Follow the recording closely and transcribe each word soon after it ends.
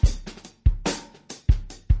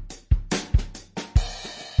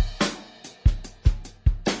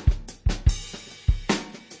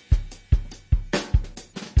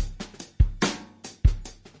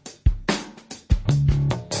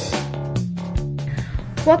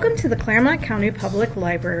Welcome to the Claremont County Public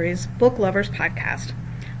Library's Booklovers podcast.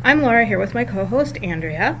 I'm Laura here with my co-host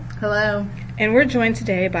Andrea. Hello. And we're joined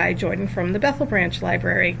today by Jordan from the Bethel Branch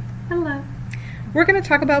Library. Hello. We're going to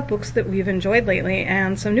talk about books that we've enjoyed lately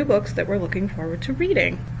and some new books that we're looking forward to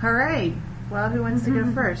reading. All right. Well, who wants to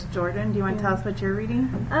go first? Jordan, do you want to tell us what you're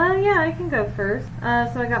reading? Yeah, I can go first.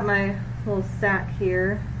 So I got my little stack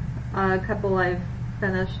here. A couple I've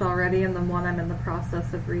finished already, and then one I'm in the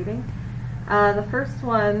process of reading. The first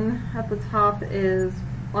one at the top is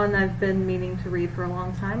one I've been meaning to read for a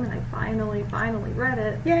long time, and I finally read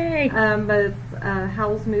it. Yay! But it's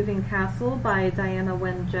Howl's Moving Castle by Diana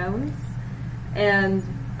Wynne Jones. And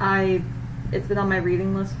it's been on my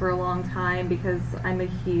reading list for a long time because I'm a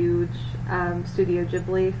huge Studio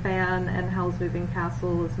Ghibli fan, and Howl's Moving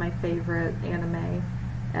Castle is my favorite anime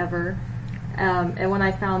ever. And when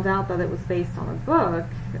I found out that it was based on a book,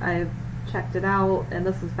 I checked it out, and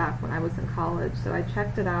this was back when I was in college, so I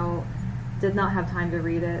checked it out, did not have time to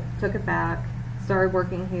read it, took it back, started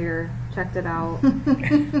working here, checked it out,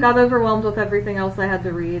 got overwhelmed with everything else I had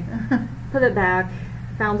to read, put it back,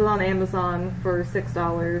 found it on Amazon for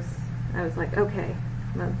 $6. I was like, okay,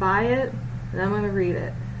 I'm going to buy it, and I'm going to read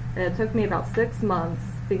it. And it took me about 6 months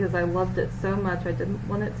because I loved it so much I didn't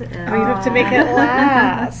want it to end. Oh, you have to make it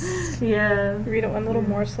last. Yeah. Read it one little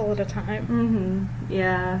morsel at a time. Mm-hmm.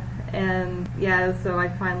 Yeah. And yeah, so I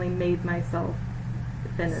finally made myself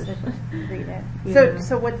finish. Read it. Yeah.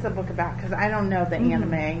 So what's the book about? Because I don't know the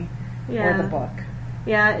anime or the book.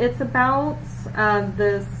 Yeah, it's about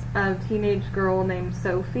this teenage girl named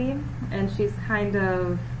Sophie, and she's kind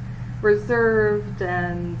of reserved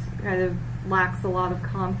and kind of lacks a lot of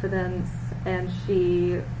confidence, and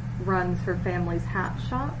she runs her family's hat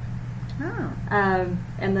shop. Oh.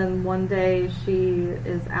 And then one day she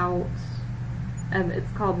is out, and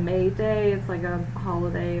it's called May Day. It's like a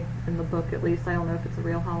holiday in the book, at least. I don't know if it's a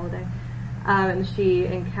real holiday. And she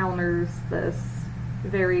encounters this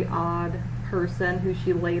very odd person who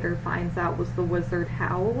she later finds out was the wizard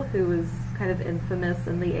Howl, who is kind of infamous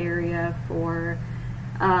in the area for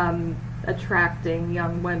attracting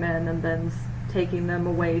young women and then taking them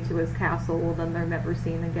away to his castle, then they're never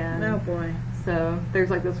seen again. Oh boy. So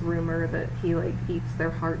there's like this rumor that he like eats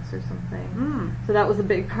their hearts or something. So that was a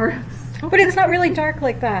big part of the story. But it's not really dark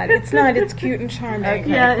like that. It's not. It's cute and charming.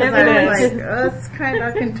 Okay. Yeah, I was like, it's kind of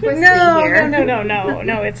dark and twisty here.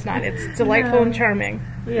 No, it's not. It's delightful and charming.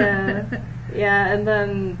 Yeah. Yeah, and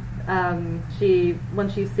then when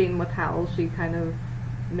she's seen with Howl, she kind of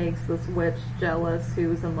makes this witch jealous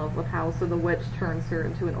who's in love with Howl, so the witch turns her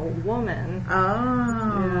into an old woman. Oh,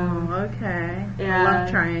 yeah. Okay. Yeah. Love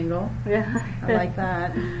triangle. Yeah. I like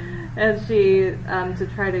that. And she, to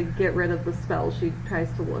try to get rid of the spell, she tries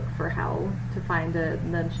to look for Howl to find it,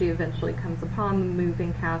 and then she eventually comes upon the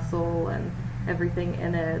moving castle and everything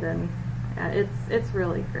in it, and it's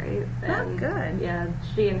really great. And, good. Yeah,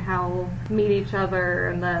 she and Howl meet each other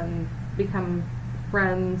and then become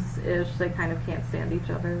friends-ish. They kind of can't stand each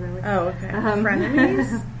other, really. Oh, okay.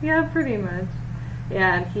 Frenemies? Yeah, pretty much.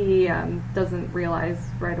 Yeah, and he doesn't realize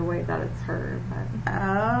right away that it's her.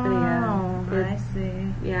 But I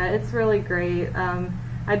see. Yeah, it's really great.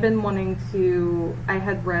 I've been wanting to. I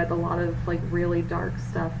had read a lot of like really dark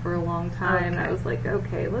stuff for a long time. Okay. I was like,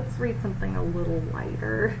 okay, let's read something a little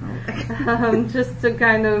lighter, just to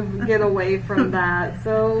kind of get away from that.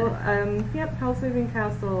 So, Howl's Moving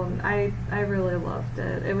Castle, and I really loved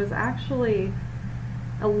it. It was actually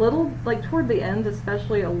a little, like toward the end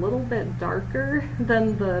especially, a little bit darker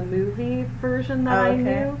than the movie version that I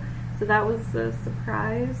knew. So that was a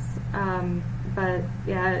surprise. But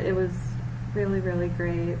yeah, it was really, really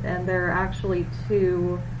great. And there are actually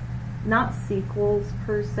 2, not sequels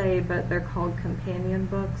per se, but they're called companion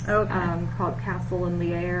books, called Castle in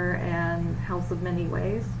the Air and House of Many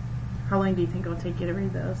Ways. How long do you think it'll take you to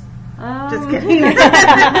read those? Just kidding.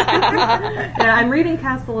 Yeah, I'm reading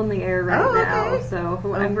Castle in the Air now, so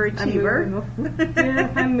overachiever.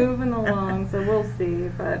 I'm moving along, so we'll see.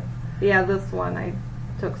 But yeah, this one I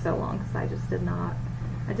took so long because I just didn't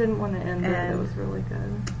want to end it. It was really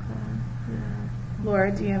good.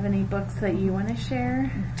 Laura, do you have any books that you want to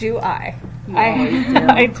share? Do I? You always do.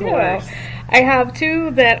 I do. I have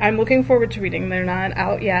 2 that I'm looking forward to reading. They're not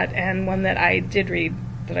out yet, and one that I did read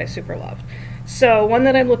that I super loved. So one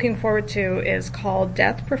that I'm looking forward to is called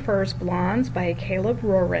Death Prefers Blondes by Caleb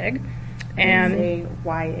Roehrig. And it's a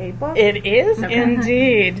YA book? it is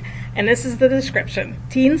indeed. And this is the description.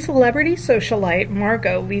 Teen celebrity socialite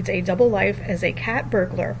Margot leads a double life as a cat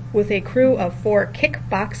burglar with a crew of 4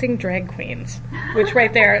 kickboxing drag queens. Which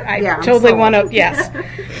right there, I totally want to, yes.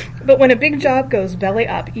 But when a big job goes belly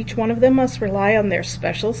up, each one of them must rely on their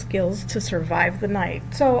special skills to survive the night.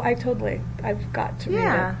 So I've got to read it.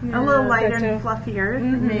 Yeah, a little lighter and fluffier.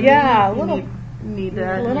 Maybe Yeah, a you little need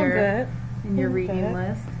that a little bit. in your reading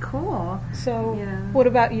list. Cool. So, what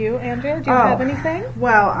about you, Andrea? Do you have anything?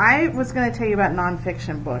 Well, I was going to tell you about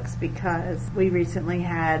nonfiction books because we recently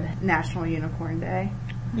had National Unicorn Day.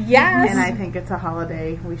 Yes. And I think it's a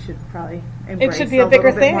holiday we should probably embrace it should be a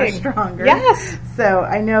bigger thing. More stronger. Yes. So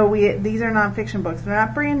I know these are nonfiction books. They're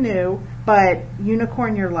not brand new, but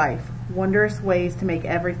Unicorn Your Life. Wondrous Ways to Make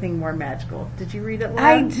Everything More Magical. Did you read it, Laura?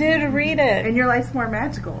 I did read it. And your life's more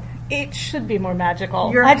magical. It should be more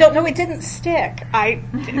magical. I don't know. It didn't stick.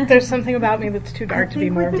 There's something about me that's too dark to be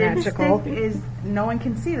more magical. What didn't stick is, no one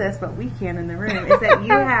can see this, but we can in the room, is that you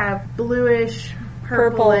have bluish,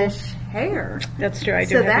 purplish hair. That's true. I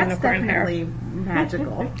do have unicorn hair. So that's definitely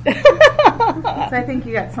magical. So I think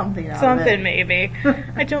you got something out of it. Something, maybe.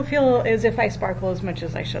 I don't feel as if I sparkle as much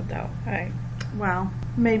as I should, though. Well,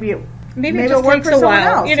 maybe it just takes a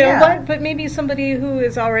while. Else, you know what? But maybe somebody who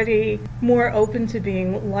is already more open to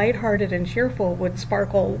being lighthearted and cheerful would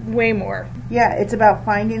sparkle way more. Yeah, it's about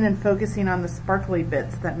finding and focusing on the sparkly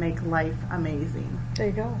bits that make life amazing. There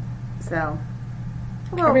you go. So,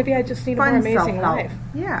 or maybe I just need a more amazing life.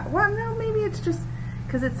 Yeah. Well, no, maybe it's just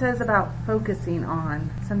because it says about focusing on.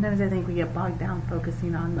 Sometimes I think we get bogged down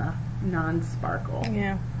focusing on the non-sparkle.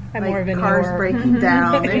 Yeah. I'm like more of a cars breaking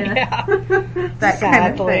down. That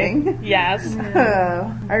kind of thing. Yes.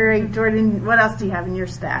 All right, Jordan, what else do you have in your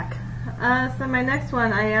stack? So my next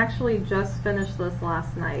one, I actually just finished this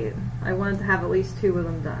last night. I wanted to have at least 2 of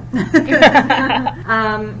them done.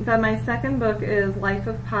 But my second book is Life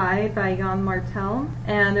of Pi by Jan Martel,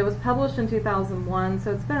 and it was published in 2001,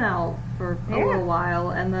 so it's been out for a little while,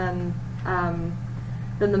 and then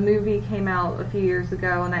the movie came out a few years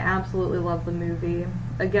ago, and I absolutely love the movie.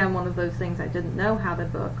 Again, one of those things I didn't know how to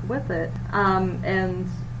book with it. And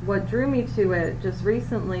what drew me to it just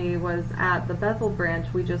recently was at the Bethel branch,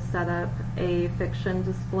 we just set up a fiction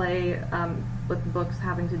display with books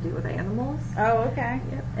having to do with animals. Oh, okay.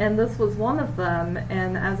 And this was one of them,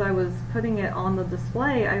 and as I was putting it on the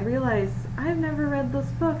display, I realized I've never read this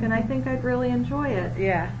book, and I think I'd really enjoy it.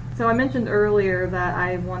 Yeah. So I mentioned earlier that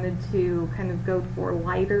I wanted to kind of go for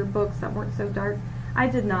lighter books that weren't so dark. I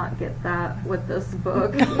did not get that with this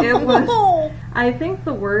book. It was, I think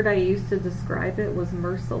the word I used to describe it was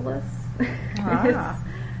merciless.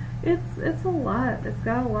 It's a lot. It's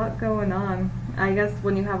got a lot going on. I guess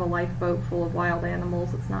when you have a lifeboat full of wild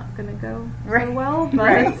animals, it's not going to go so well.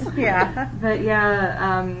 But, But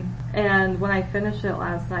and when I finished it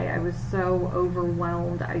last night, I was so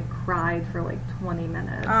overwhelmed. I cried for like 20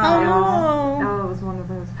 minutes. It was one of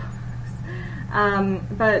those books.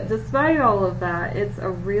 But despite all of that, it's a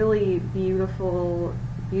really beautifully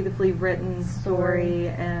written story,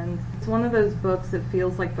 and it's one of those books that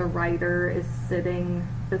feels like the writer is sitting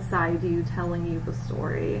beside you telling you the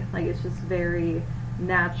story. Like, it's just very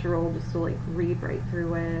natural just to like read right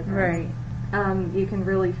through it. Right. You can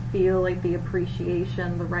really feel like the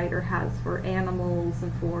appreciation the writer has for animals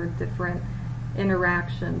and for different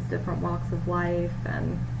interactions, different walks of life,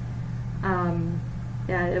 and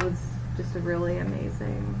it was just a really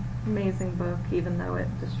amazing book, even though it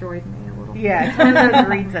destroyed me a little bit. Yeah, it's one of those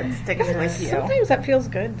reads that sticks with you. Sometimes that feels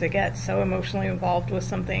good to get so emotionally involved with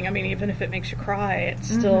something. I mean, even if it makes you cry, it's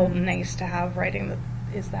still nice to have writing that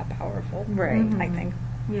is that powerful. Right. I think.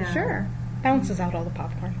 Yeah. Sure. Balances out all the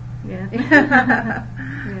popcorn. Yeah.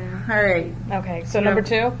 All right. Okay, so number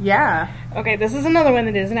 2? Yeah. Okay, this is another one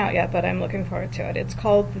that isn't out yet, but I'm looking forward to it. It's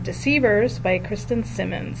called The Deceivers by Kristen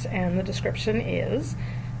Simmons, and the description is,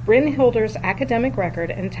 Brynhilder's academic record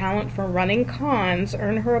and talent for running cons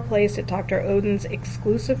earn her a place at Dr. Odin's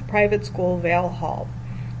exclusive private school, Vale Hall,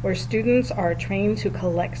 where students are trained to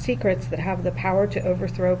collect secrets that have the power to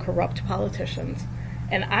overthrow corrupt politicians.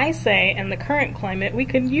 And I say, in the current climate, we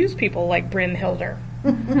could use people like Brynhilder.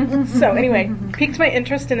 So anyway, piqued my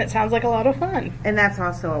interest, and it sounds like a lot of fun. And that's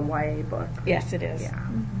also a YA book. Yes, it is. Yeah.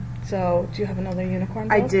 So, do you have another unicorn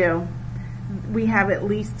book? I do. We have at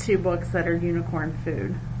least 2 books that are unicorn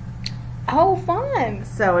food. Oh, fun!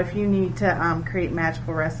 So if you need to create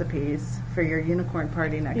magical recipes for your unicorn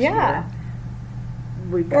party next year,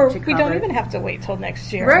 we've got you covered. We don't even have to wait till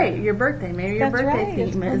next year. Right, your birthday. Maybe your birthday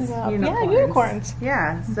theme is unicorns. Yeah, unicorns.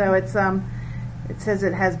 Yeah, so it's It says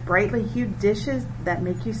it has brightly hued dishes that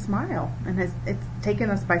make you smile, and it's taken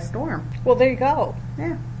us by storm. Well, there you go.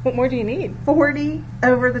 Yeah. What more do you need? 40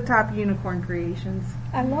 over-the-top unicorn creations.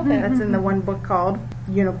 I love it. That's in the one book called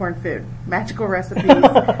Unicorn Food, Magical Recipes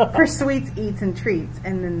for Sweets, Eats, and Treats.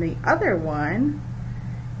 And then the other one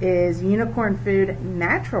is Unicorn Food,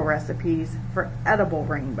 Natural Recipes for Edible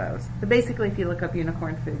Rainbows. So basically, if you look up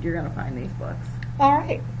unicorn food, you're going to find these books. All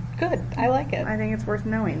right. Good. I like it. I think it's worth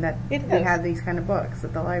knowing that we have these kind of books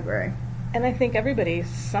at the library. And I think everybody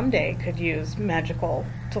someday could use magical,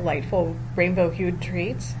 delightful, rainbow-hued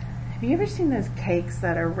treats. Have you ever seen those cakes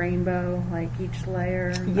that are rainbow, like each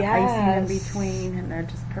layer, the Yes. icing in between, and they're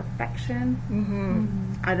just perfection?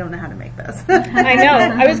 Mm-hmm. I don't know how to make those. I know.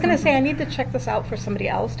 I was going to say I need to check this out for somebody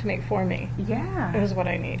else to make for me. Yeah. Is what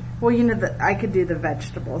I need. Well, you know, I could do the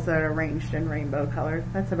vegetables that are arranged in rainbow colors.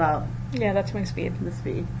 That's about Yeah, that's my speed. the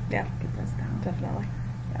speed. Yeah, Get those down. definitely.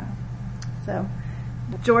 Yeah. So,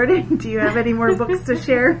 Jordan, do you have any more books to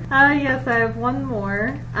share? Yes, I have one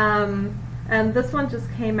more. And this one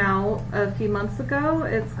just came out a few months ago.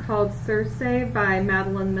 It's called Circe by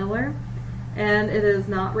Madeline Miller. And it is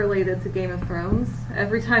not related to Game of Thrones.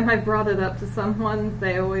 Every time I brought it up to someone,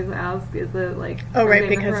 they always ask, is it like Oh, right,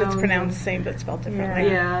 Game of because it's Thrones? pronounced the same but spelled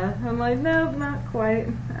differently. Yeah, I'm like, no, not quite.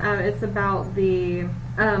 It's about the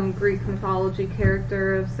Greek mythology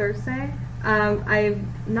character of Circe.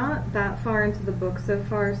 I'm not that far into the book so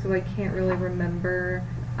far, so I can't really remember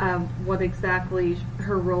what exactly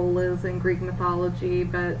her role is in Greek mythology,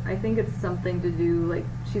 but I think it's something to do, like,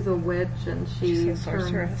 she's a witch and She's a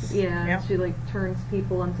sorceress. Yep. She, like, turns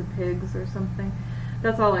people into pigs or something.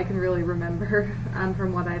 That's all I can really remember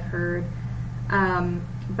from what I've heard.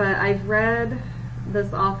 But I've read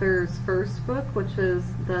this author's first book, which is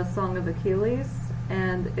The Song of Achilles,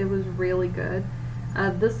 and it was really good.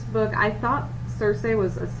 This book, I thought Circe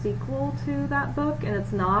was a sequel to that book, and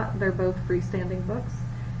it's not. They're both freestanding books,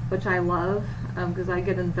 which I love, because I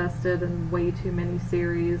get invested in way too many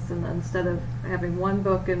series, and instead of having one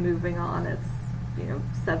book and moving on, it's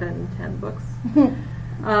 7, 10 books.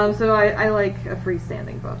 So I like a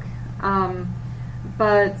freestanding book.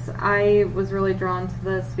 But I was really drawn to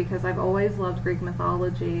this because I've always loved Greek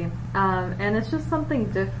mythology, and it's just something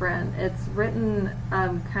different. It's written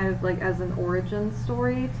kind of like as an origin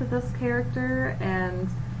story to this character, and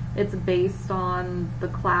it's based on the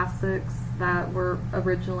classics that were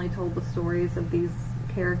originally told the stories of these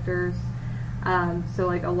characters. So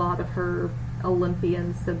like a lot of her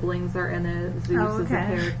Olympian siblings are in it. Zeus is a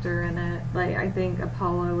character in it. Like I think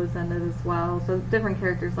Apollo is in it as well. So different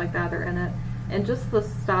characters like that are in it. And just the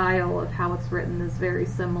style of how it's written is very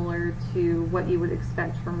similar to what you would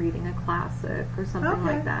expect from reading a classic or something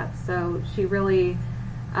like that. So she really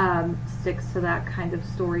sticks to that kind of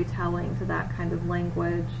storytelling, to that kind of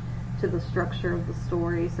language, to the structure of the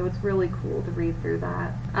story. So it's really cool to read through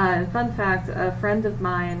that. And fun fact, a friend of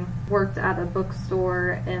mine worked at a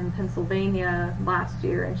bookstore in Pennsylvania last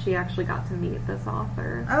year, and she actually got to meet this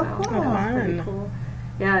author. Oh, so cool. that was pretty cool.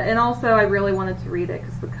 Yeah, and also I really wanted to read it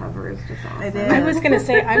because the cover is just awesome. It is. I was going to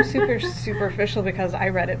say I'm super superficial because I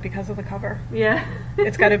read it because of the cover. Yeah.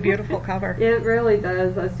 It's got a beautiful cover. It really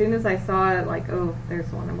does. As soon as I saw it, like, oh,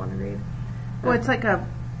 there's one I want to read. Well, it's like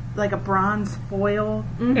a bronze foil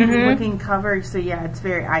looking cover, so yeah, it's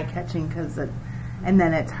very eye-catching and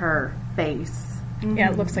then it's her face.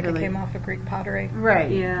 Yeah, it looks like Really. it came off of Greek pottery.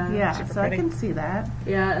 Right. Yeah. Super So pretty. I can see that.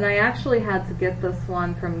 Yeah, and I actually had to get this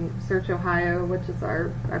one from Search Ohio, which is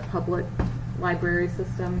our public library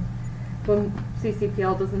system. But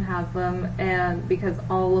CCPL doesn't have them, and because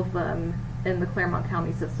all of them in the Claremont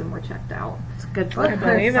County system were checked out. It's a good I book.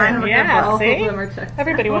 believe Sign of a it. good Yeah, book. All see? of them are checked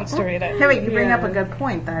Everybody out. wants to read it. Hey, wait, you bring up a Yeah. good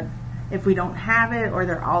point that if we don't have it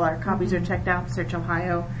or all our copies are checked out, Search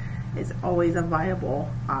Ohio is always a viable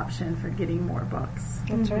option for getting more books.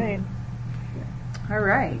 That's right. All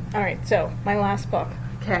right. All right, so my last book.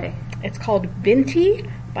 Okay. It's called Binti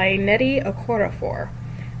by Nnedi Okorafor.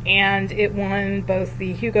 And it won both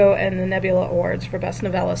the Hugo and the Nebula Awards for Best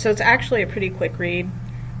Novella. So it's actually a pretty quick read.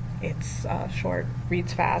 It's short,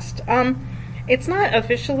 reads fast. It's not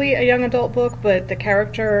officially a young adult book, but the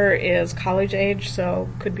character is college age, so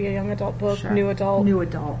could be a young adult book, Sure. new adult. New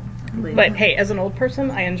adult. I believe. But hey, as an old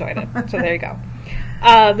person, I enjoyed it. So there you go.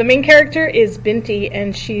 The main character is Binti,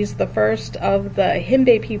 and she's the first of the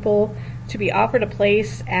Himbe people to be offered a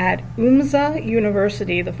place at UMZA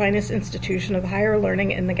University, the finest institution of higher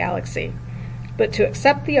learning in the galaxy. But to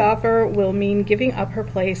accept the offer will mean giving up her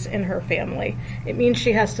place in her family. It means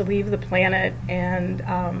she has to leave the planet, and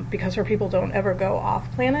because her people don't ever go off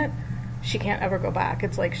planet, she can't ever go back.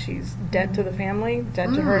 It's like she's dead to the family,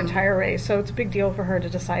 dead to her entire race. So it's a big deal for her to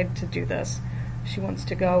decide to do this. she wants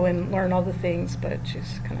to go and learn all the things, but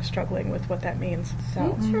she's kind of struggling with what that means.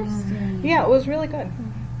 So, Interesting. yeah, it was really good.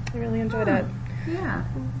 I really enjoyed it. Yeah.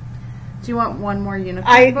 Do you want one more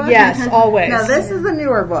unicorn book? Yes, always. Now, this is a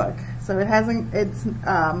newer book, so it's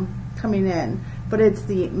coming in. But it's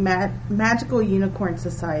the Magical Unicorn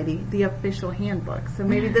Society, the official handbook. So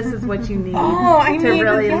maybe this is what you need to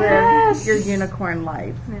really live your unicorn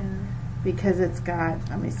life. Yeah. Because it's got,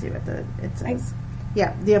 let me see what it says.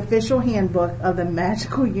 The official handbook of the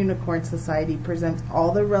Magical Unicorn Society presents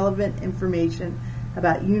all the relevant information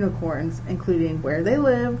about unicorns, including where they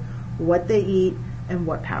live, what they eat, and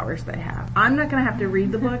what powers they have. I'm not going to have to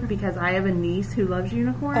read the book because I have a niece who loves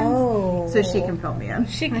unicorns. Oh. So she can fill me in.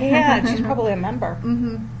 She can. She's probably a member.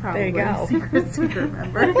 Probably. There you go. Secret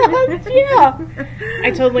member. Yeah.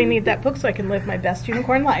 I totally need that book so I can live my best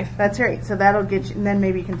unicorn life. That's right. So that'll get you, and then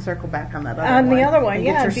maybe you can circle back on that other On one. the other one, and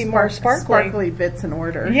yeah, get it'd your be more sparkly. Sparkly bits in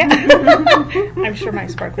order. Yeah. I'm sure my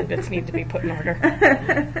sparkly bits need to be put in order.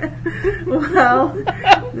 Well,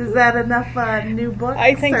 is that enough new books?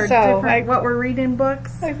 I think or so. What we're reading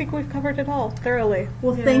books? I think we've covered it all thoroughly.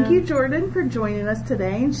 Well, thank you, Jordan, for joining us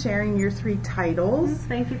today and sharing your 3 titles.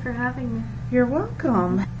 Thank you for having me. You're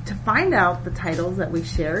welcome. To find out the titles that we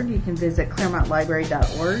shared, you can visit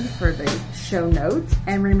ClaremontLibrary.org for the show notes.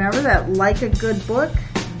 And remember that, like a good book,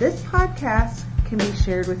 this podcast can be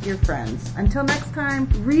shared with your friends. Until next time,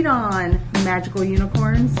 read on, magical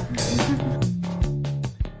unicorns.